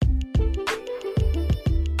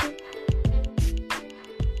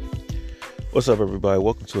What's up, everybody?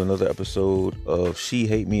 Welcome to another episode of She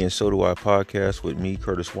Hate Me and So Do I podcast with me,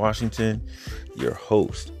 Curtis Washington, your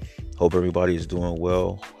host. Hope everybody is doing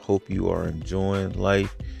well. Hope you are enjoying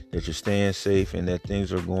life, that you're staying safe, and that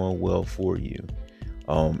things are going well for you.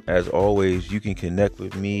 As always, you can connect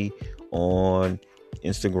with me on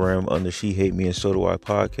Instagram under She Hate Me and So Do I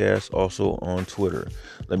podcast, also on Twitter.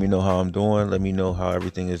 Let me know how I'm doing. Let me know how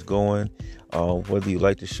everything is going. Whether you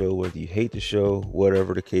like the show, whether you hate the show,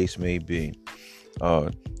 whatever the case may be.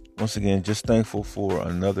 Once again, just thankful for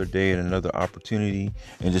another day and another opportunity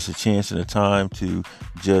and just a chance and a time to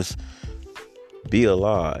just be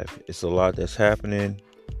alive. It's a lot that's happening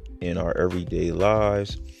in our everyday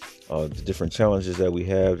lives. The different challenges that we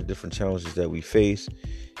have, the different challenges that we face.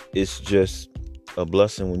 It's just a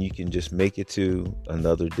blessing when you can just make it to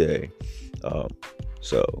another day.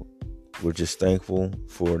 So we're just thankful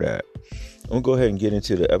for that. I'm going to go ahead and get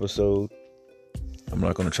into the episode. I'm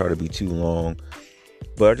not going to try to be too long,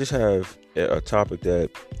 but I just have a topic that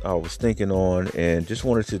I was thinking on and just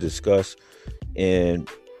wanted to discuss and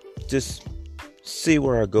just see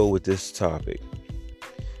where I go with this topic.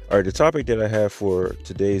 All right, the topic that I have for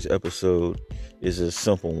today's episode is a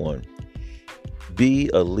simple one. Be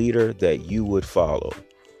a leader that you would follow.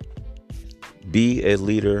 Be a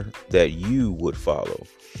leader that you would follow.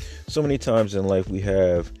 So many times in life we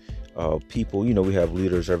have people, we have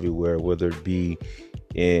leaders everywhere, whether it be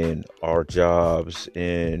in our jobs,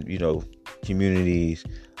 in, communities,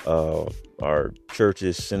 our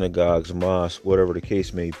churches, synagogues, mosques, whatever the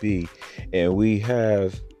case may be. And we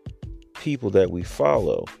have people that we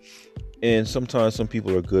follow. And sometimes some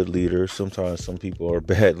people are good leaders. Sometimes some people are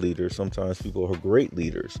bad leaders. Sometimes people are great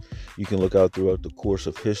leaders. You can look out throughout the course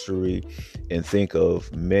of history and think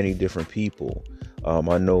of many different people.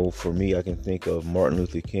 I know for me, I can think of Martin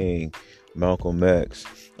Luther King, Malcolm X.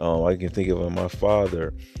 I can think of my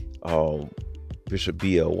father, Bishop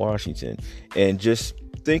B.L. Washington. And just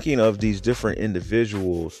thinking of these different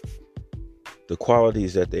individuals, the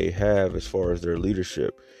qualities that they have as far as their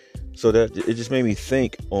leadership. So that it just made me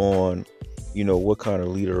think on, what kind of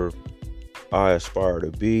leader I aspire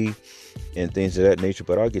to be and things of that nature.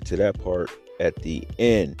 But I'll get to that part at the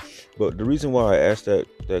end. But the reason why I asked that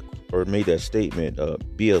or made that statement,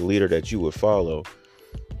 be a leader that you would follow.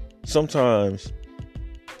 Sometimes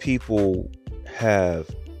people have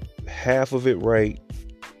half of it right,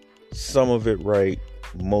 some of it right,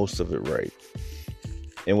 most of it right.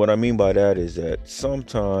 And what I mean by that is that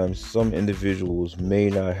sometimes some individuals may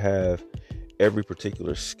not have every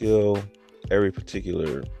particular skill, every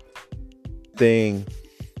particular thing,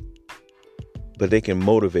 but they can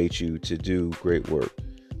motivate you to do great work.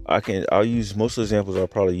 I'll use most of the examples I'll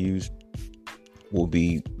probably use will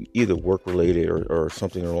be either work related or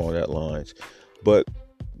something along that lines. But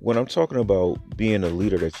when I'm talking about being a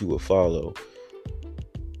leader that you will follow,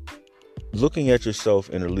 looking at yourself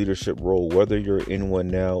in a leadership role, whether you're in one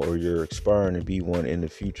now or you're aspiring to be one in the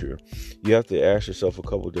future, you have to ask yourself a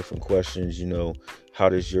couple different questions. How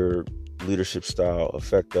does your leadership style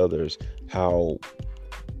affect others? How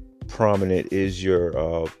prominent is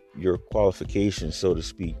your qualifications, so to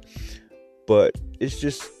speak? But it's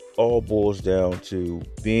just all boils down to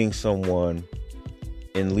being someone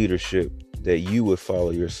in leadership that you would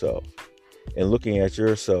follow yourself, and looking at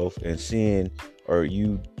yourself and seeing, are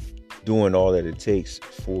you doing all that it takes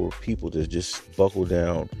for people to just buckle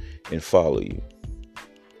down and follow you?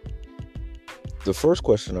 The first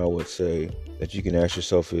question I would say that you can ask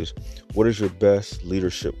yourself is, what is your best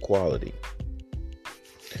leadership quality?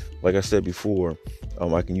 Like I said before,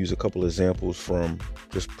 I can use a couple examples from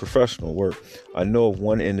just professional work. I know of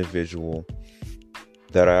one individual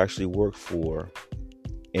that I actually worked for,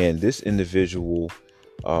 and this individual,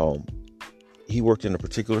 he worked in a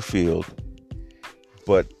particular field,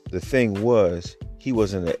 but the thing was, he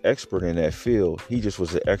wasn't an expert in that field. He just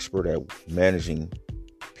was an expert at managing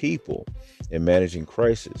people and managing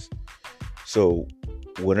crisis. So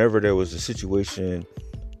whenever there was a situation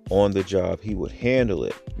on the job, he would handle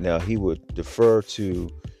it. Now, he would defer to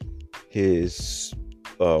his,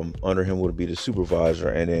 under him would be the supervisor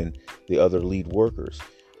and then the other lead workers.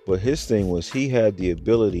 But his thing was, he had the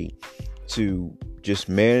ability to just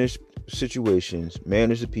manage situations,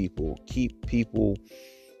 manage the people, keep people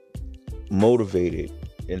motivated,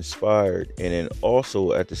 inspired, and then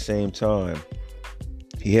also at the same time,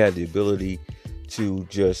 he had the ability to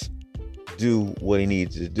just do what he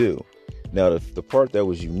needed to do. Now, the part that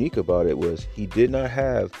was unique about it was he did not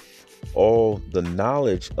have all the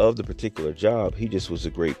knowledge of the particular job. He just was a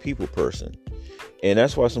great people person. And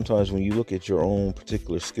that's why sometimes when you look at your own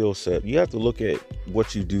particular skill set, you have to look at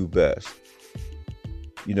what you do best.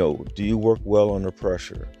 Do you work well under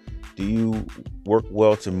pressure? Do you work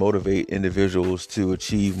well to motivate individuals to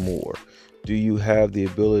achieve more? Do you have the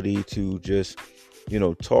ability to just,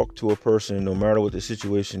 talk to a person no matter what the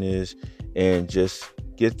situation is and just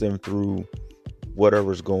get them through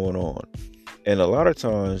whatever's going on? And a lot of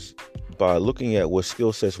times, by looking at what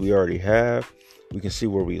skill sets we already have, we can see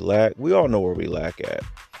where we lack. We all know where we lack at.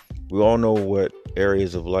 We all know what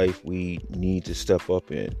areas of life we need to step up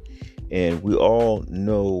in. And we all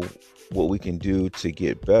know what we can do to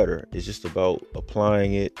get better. It's just about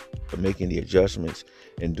applying it, making the adjustments,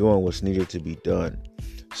 and doing what's needed to be done.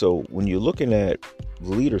 So when you're looking at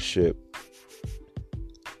leadership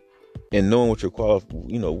and knowing what your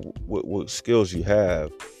what skills you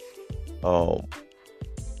have,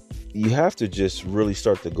 you have to just really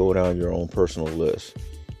start to go down your own personal list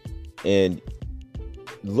and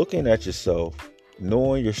looking at yourself,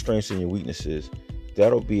 knowing your strengths and your weaknesses.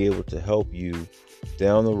 That'll be able to help you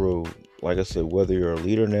down the road. Like I said, whether you're a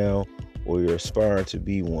leader now or you're aspiring to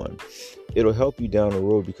be one, it'll help you down the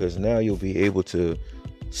road because now you'll be able to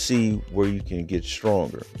see where you can get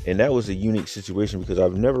stronger. And that was a unique situation because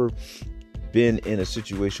I've never been in a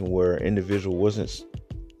situation where an individual wasn't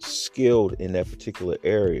skilled in that particular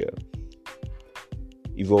area.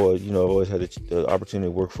 I've always had the opportunity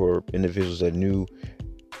to work for individuals that knew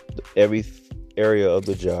every area of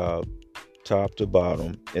the job, top to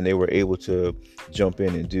bottom, and they were able to jump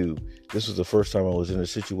in and do. This was the first time I was in a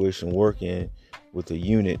situation working with a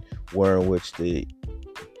unit in which the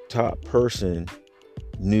top person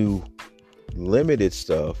knew limited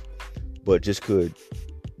stuff, but just could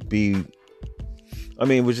be,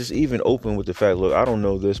 was just even open with the fact, look, I don't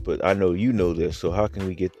know this, but I know you know this, so how can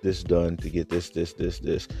we get this done to get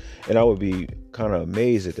this? And I would be kind of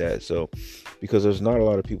amazed at that. So, because there's not a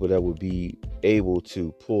lot of people that would be able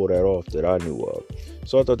to pull that off that I knew of.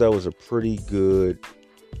 So I thought that was a pretty good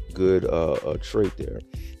trait there.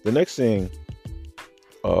 The next thing,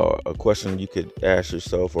 a question you could ask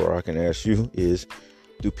yourself, or I can ask you, is,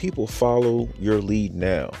 do people follow your lead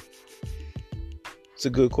now? It's a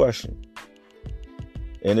good question.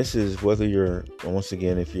 And this is whether you're, once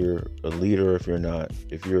again, if you're a leader, if you're not,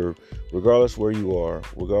 regardless where you are,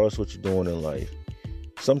 regardless what you're doing in life,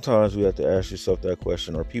 sometimes we have to ask yourself that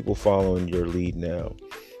question: are people following your lead now?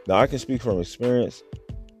 Now, I can speak from experience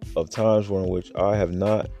of times in which I have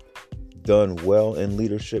not done well in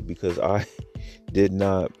leadership because I did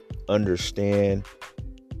not understand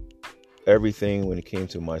everything when it came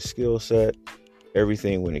to my skill set,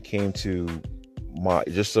 everything when it came to my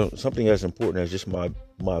something as important as just my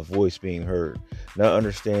voice being heard, not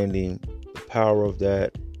understanding the power of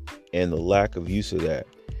that and the lack of use of that.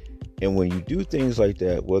 And when you do things like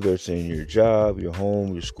that, whether it's in your job, your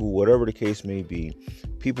home, your school, whatever the case may be,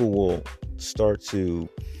 people will start to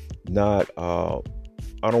not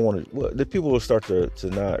the people will start to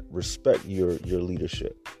not respect your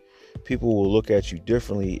leadership. People will look at you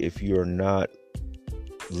differently if you're not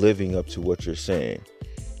living up to what you're saying.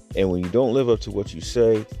 And when you don't live up to what you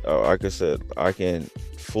say, like I said, I can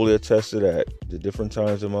fully attest to that, the different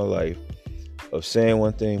times in my life of saying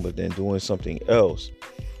one thing but then doing something else.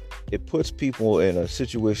 It puts people in a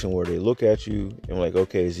situation where they look at you and like,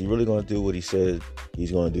 okay, is he really going to do what he said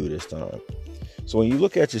he's going to do this time? So when you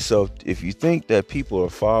look at yourself, if you think that people are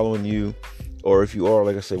following you, or if you are,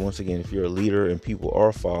 like I said, once again, if you're a leader and people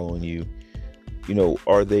are following you,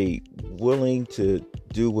 are they willing to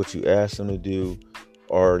do what you ask them to do?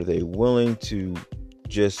 Are they willing to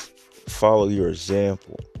just follow your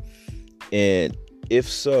example? And if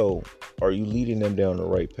so, are you leading them down the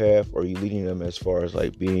right path? Or are you leading them as far as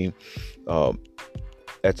like being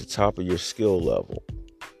at the top of your skill level?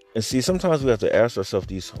 And see, sometimes we have to ask ourselves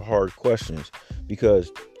these hard questions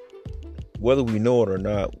because whether we know it or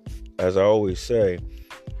not, as I always say,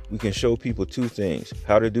 we can show people two things: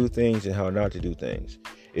 how to do things and how not to do things.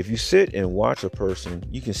 If you sit and watch a person,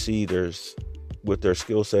 you can see what their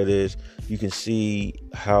skill set is. You can see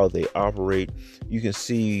how they operate. You can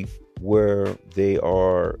see where they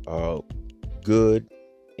are good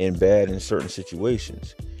and bad in certain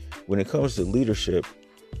situations. When it comes to leadership,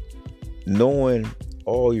 knowing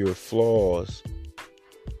all your flaws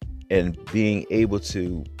and being able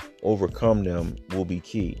to overcome them will be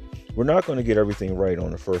key. We're not going to get everything right on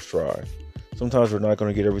the first try. Sometimes we're not going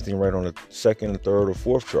to get everything right on the second, third, or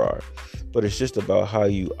fourth try. But it's just about how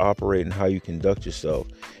you operate and how you conduct yourself.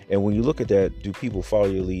 And when you look at that, do people follow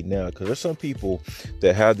your lead now? Because there's some people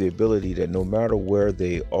that have the ability that no matter where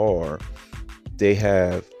they are, they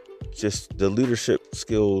have just the leadership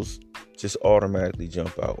skills just automatically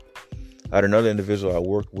jump out. I had another individual I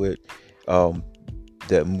worked with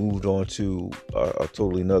that moved on to a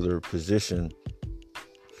totally another position,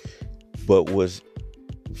 but was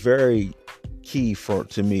very key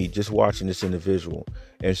to me, just watching this individual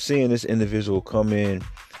and seeing this individual come in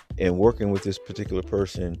and working with this particular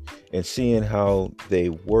person and seeing how they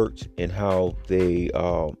worked and how they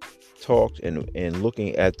talked and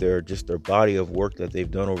looking at their body of work that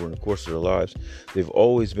they've done over the course of their lives. They've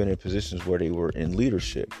always been in positions where they were in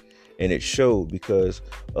leadership, and it showed because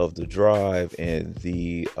of the drive and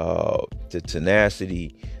the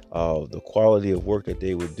tenacity, the quality of work that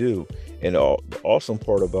they would do. And the awesome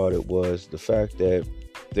part about it was the fact that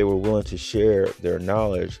they were willing to share their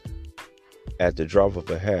knowledge at the drop of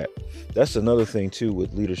a hat. That's another thing too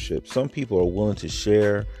with leadership. Some people are willing to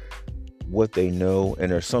share what they know,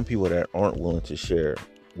 and there's some people that aren't willing to share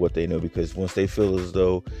what they know, because once they feel as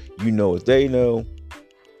though you know what they know,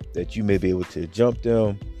 that you may be able to jump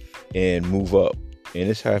them and move up. And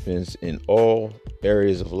this happens in all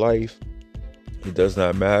areas of life. It does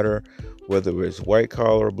not matter whether it's white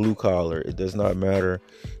collar, blue collar. It does not matter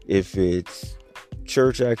if it's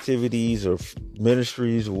church activities or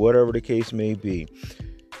ministries, whatever the case may be,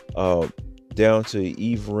 down to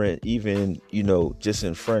even just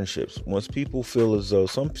in friendships. Once people feel as though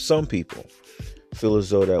some people feel as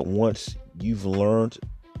though that once you've learned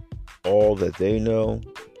all that they know,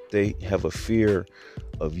 they have a fear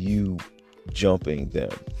of you jumping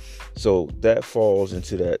them. So that falls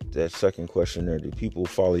into that second question there. Do people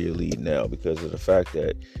follow your lead now? Because of the fact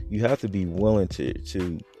that you have to be willing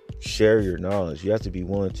to share your knowledge. You have to be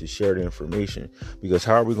willing to share the information, because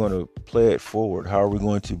how are we going to play it forward? How are we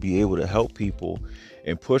going to be able to help people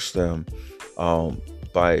and push them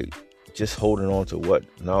by just holding on to what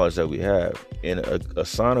knowledge that we have? And a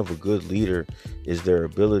sign of a good leader is their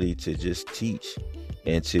ability to just teach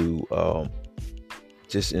and to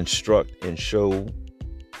just instruct and show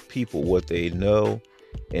people what they know,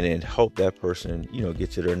 and then help that person,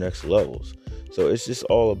 get to their next levels. So it's just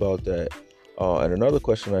all about that. And another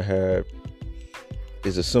question I have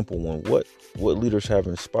is a simple one. What leaders have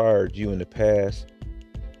inspired you in the past,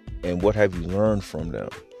 and what have you learned from them?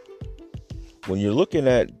 When you're looking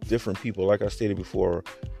at different people, like I stated before,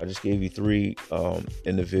 I just gave you 3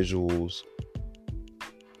 individuals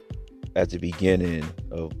at the beginning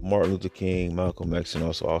of Martin Luther King, Malcolm X, and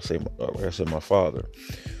also I'll say, like I said, my father.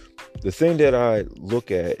 The thing that I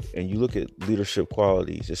look at, and you look at leadership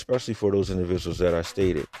qualities, especially for those individuals that I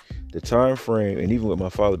stated, the time frame, and even with my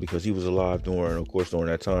father, because he was alive during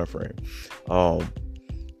that time frame.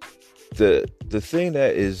 The thing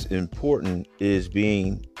that is important is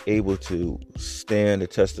being able to stand the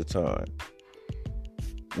test of time.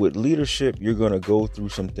 With leadership, you're going to go through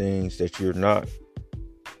some things that you're not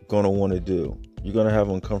going to want to do. You're going to have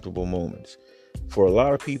uncomfortable moments. For a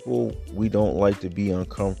lot of people, we don't like to be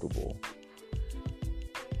uncomfortable.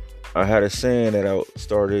 I had a saying that I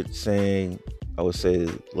started saying, I would say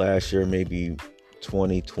last year, maybe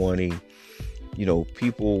 2020,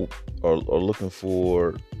 people are looking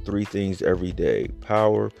for 3 things every day: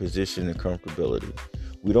 power, position, and comfortability.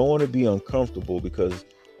 We don't want to be uncomfortable, because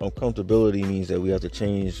uncomfortability means that we have to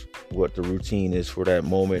change what the routine is for that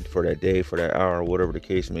moment, for that day, for that hour, whatever the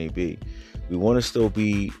case may be. We want to still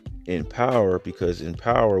be in power, because in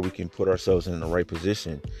power we can put ourselves in the right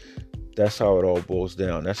position. That's how it all boils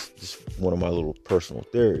down. That's just one of my little personal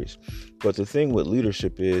theories. But the thing with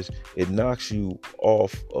leadership is it knocks you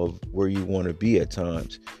off of where you want to be at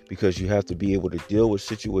times, because you have to be able to deal with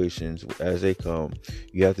situations as they come.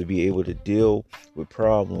 You have to be able to deal with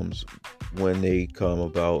problems when they come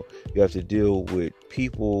about. You have to deal with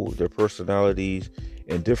people, their personalities,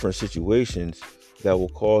 and different situations that will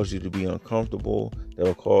cause you to be uncomfortable, that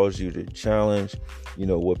will cause you to challenge,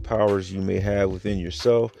 what powers you may have within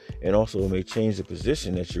yourself, and also it may change the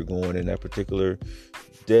position that you're going in that particular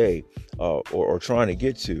day or trying to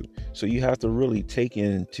get to. So you have to really take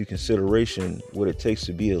into consideration what it takes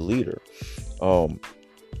to be a leader.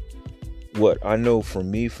 What I know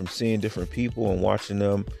from me, from seeing different people and watching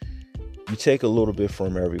them, you take a little bit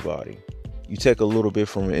from everybody. You take a little bit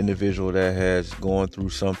from an individual that has gone through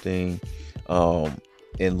something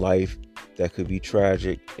in life that could be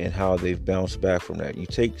tragic, and how they've bounced back from that. You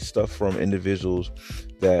take stuff from individuals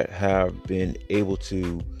that have been able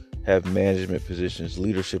to have management positions,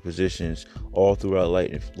 leadership positions all throughout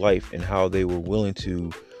life, and how they were willing to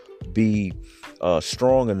be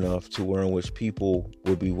strong enough to where in which people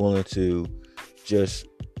would be willing to just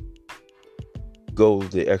go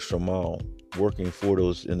the extra mile working for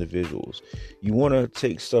those individuals. You want to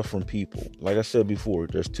take stuff from people. Like I said before,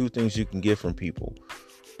 there's 2 things you can get from people: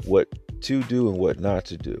 what to do and what not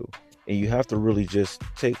to do. And you have to really just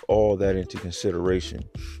take all that into consideration.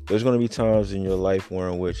 There's going to be times in your life where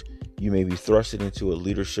in which you may be thrusted into a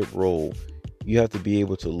leadership role, You have to be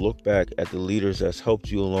able to look back at the leaders that's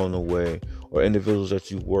helped you along the way, or individuals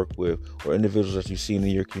that you work with, or individuals that you've seen in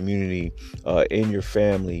your community, in your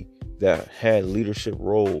family, that had leadership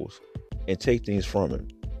roles, and take things from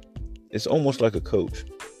it. It's almost like a coach.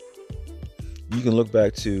 You can look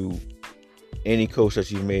back to any coach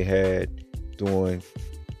that you may had during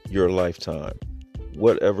your lifetime,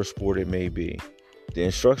 whatever sport it may be. The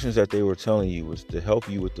instructions that they were telling you was to help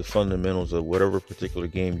you with the fundamentals of whatever particular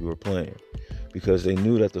game you were playing, because they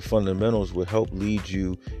knew that the fundamentals would help lead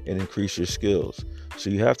you and increase your skills. So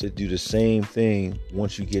you have to do the same thing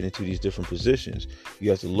once you get into these different positions. You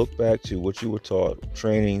have to look back to what you were taught,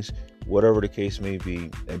 trainings, whatever the case may be,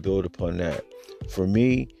 and build upon that. For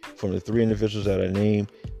me, from the three individuals that I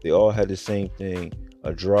named, they all had the same thing: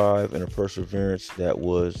 a drive and a perseverance that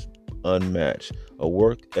was unmatched, a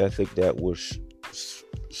work ethic that was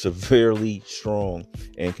severely strong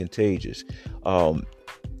and contagious.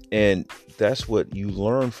 And that's what you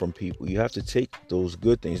learn from people. You have to take those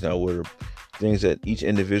good things. Now, were things that each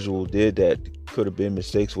individual did that could have been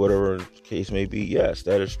mistakes, whatever the case may be? Yes,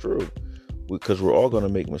 that is true, because we're all going to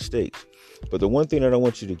make mistakes. But the one thing that I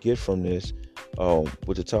want you to get from this,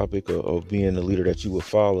 with the topic of being the leader that you will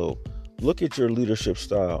follow, look at your leadership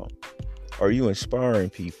style. Are you inspiring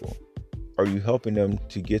people? Are you helping them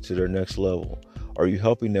to get to their next level? Are you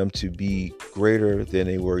helping them to be greater than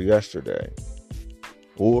they were yesterday?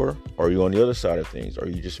 Or are you on the other side of things? Are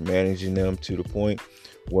you just managing them to the point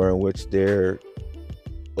where in which they're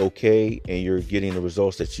okay and you're getting the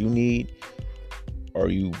results that you need? Are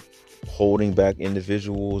you holding back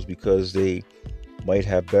individuals because they might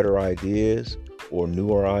have better ideas or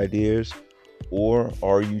newer ideas? Or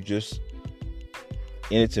are you just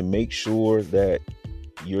in it to make sure that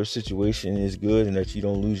your situation is good and that you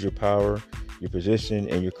don't lose your power, your position,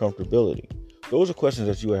 and your comfortability? Those are questions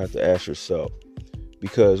that you would have to ask yourself.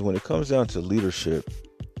 Because when it comes down to leadership,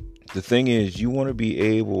 the thing is, you want to be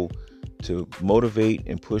able to motivate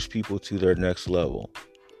and push people to their next level,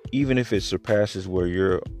 even if it surpasses where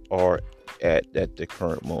you are at the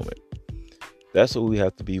current moment. That's what we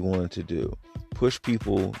have to be willing to do. Push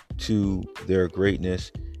people to their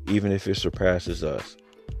greatness, even if it surpasses us.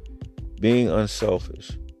 Being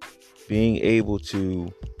unselfish, being able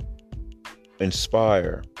to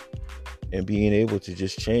inspire, and being able to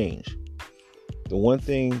just change. The one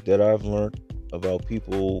thing that I've learned about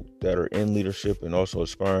people that are in leadership and also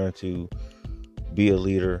aspiring to be a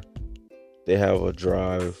leader, they have a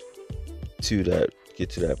drive to get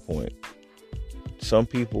to that point. Some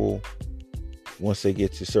people, once they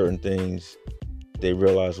get to certain things, they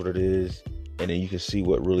realize what it is, and then you can see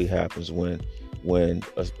what really happens when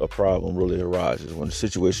a problem really arises, when a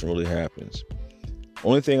situation really happens.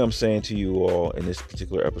 Only thing I'm saying to you all in this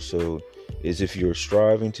particular episode is, if you're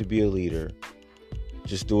striving to be a leader,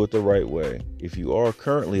 just do it the right way. If you are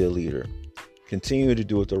currently a leader, continue to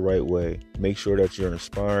do it the right way. Make sure that you're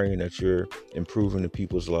inspiring and that you're improving the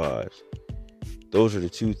people's lives. Those are the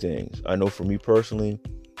two things. I know for me personally,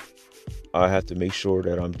 I have to make sure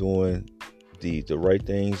that I'm doing the right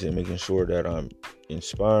things and making sure that I'm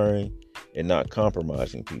inspiring and not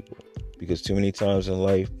compromising people. Because too many times in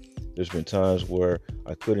life, there's been times where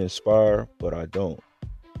I could inspire, but I don't.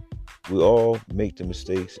 We all make the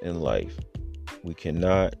mistakes in life. We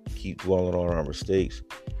cannot keep dwelling on our mistakes,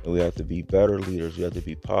 and we have to be better leaders. We have to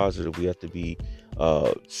be positive. We have to be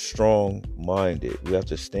strong-minded. We have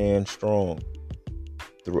to stand strong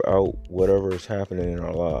throughout whatever is happening in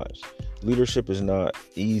our lives. Leadership is not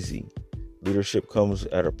easy. Leadership comes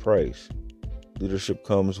at a price. Leadership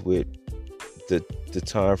comes with the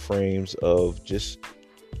time frames of just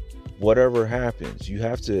whatever happens. You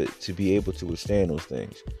have to be able to withstand those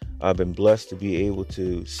things. I've been blessed to be able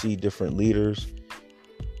to see different leaders,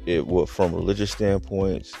 from religious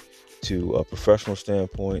standpoints to professional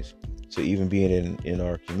standpoints, to even being in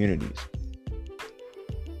our communities.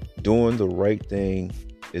 Doing the right thing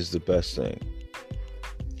is the best thing.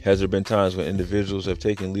 Has there been times when individuals have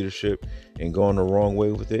taken leadership and gone the wrong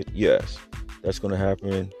way with it? Yes, that's going to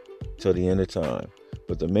happen till the end of time.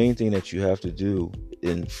 But the main thing that you have to do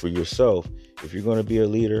for yourself, if you're going to be a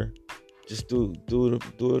leader, just do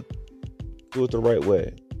it the right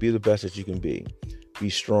way. Be the best that you can be. Be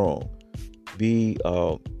strong. Be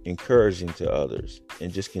encouraging to others,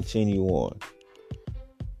 and just continue on.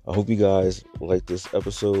 I hope you guys like this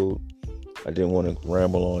episode. I didn't want to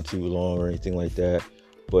ramble on too long or anything like that,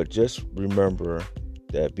 but just remember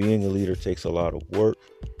that being a leader takes a lot of work,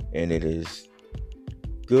 and it is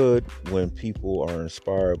good when people are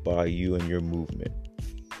inspired by you and your movement.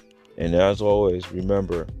 And as always,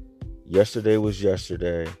 remember, yesterday was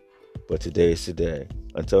yesterday, but today is today.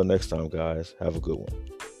 Until next time, guys, have a good one.